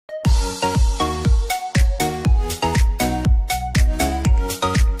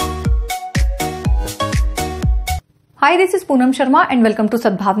Hi, this is Poonam Sharma and welcome to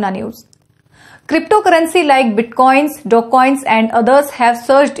Sadbhawna News. Cryptocurrency like Bitcoins, Dogecoins and others have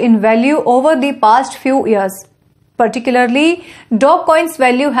surged in value over the past few years. Particularly, Dogecoin's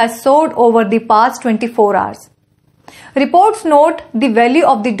value has soared over the past 24 hours. Reports note the value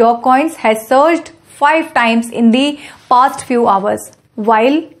of the Dogecoins has surged 5 times in the past few hours,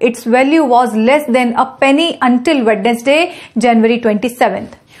 while its value was less than a penny until Wednesday, January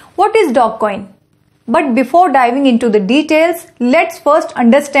 27th. What is Dogecoin? But before diving into the details, let's first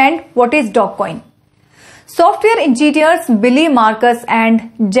understand what is Dogecoin. Software engineers Billy Markus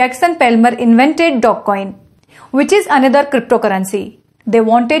and Jackson Palmer invented Dogecoin, which is another cryptocurrency. They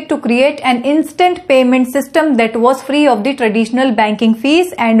wanted to create an instant payment system that was free of the traditional banking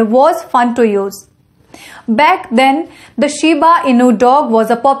fees and was fun to use. Back then, the Shiba Inu dog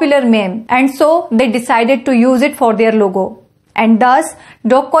was a popular meme, and so they decided to use it for their logo. And thus,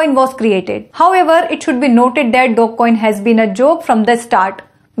 Dogecoin was created. However, it should be noted that Dogecoin has been a joke from the start,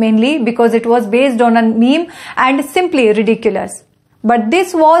 mainly because it was based on a meme and simply ridiculous. But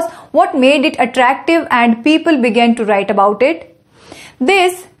this was what made it attractive and people began to write about it.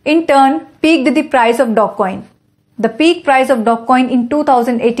 This, in turn, peaked the price of Dogecoin. The peak price of Dogecoin in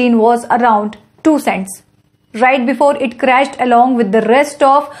 2018 was around 2 cents, right before it crashed along with the rest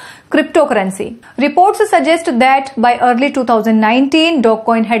of cryptocurrency. Reports suggest that by early 2019,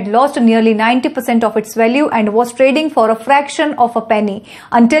 Dogecoin had lost nearly 90% of its value and was trading for a fraction of a penny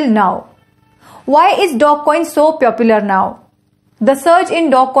until now. Why is Dogecoin so popular now? The surge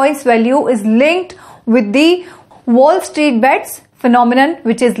in Dogecoin's value is linked with the WallStreetBets phenomenon,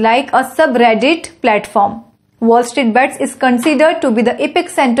 which is like a subreddit platform. WallStreetBets is considered to be the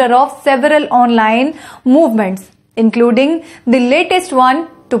epicenter of several online movements, including the latest one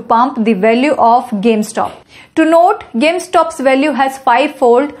to pump the value of GameStop. To note, GameStop's value has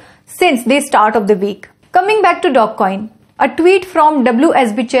fivefold since the start of the week. Coming back to Dogecoin, a tweet from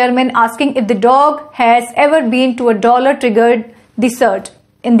WSB chairman asking if the dog has ever been to $1 triggered the surge.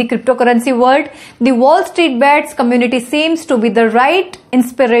 In the cryptocurrency world, the WallStreetBets community seems to be the right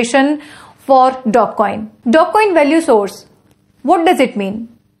inspiration for Dogecoin. Dogecoin value source. What does it mean?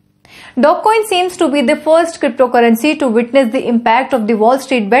 Dogecoin seems to be the first cryptocurrency to witness the impact of the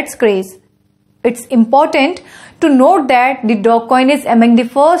WallStreetBets craze. It's important to note that the Dogecoin is among the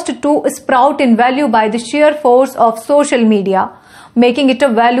first to sprout in value by the sheer force of social media, making it a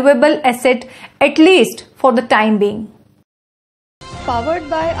valuable asset at least for the time being. Powered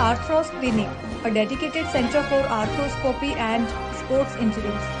by Arthros Clinic, a dedicated center for arthroscopy and sports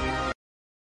injuries.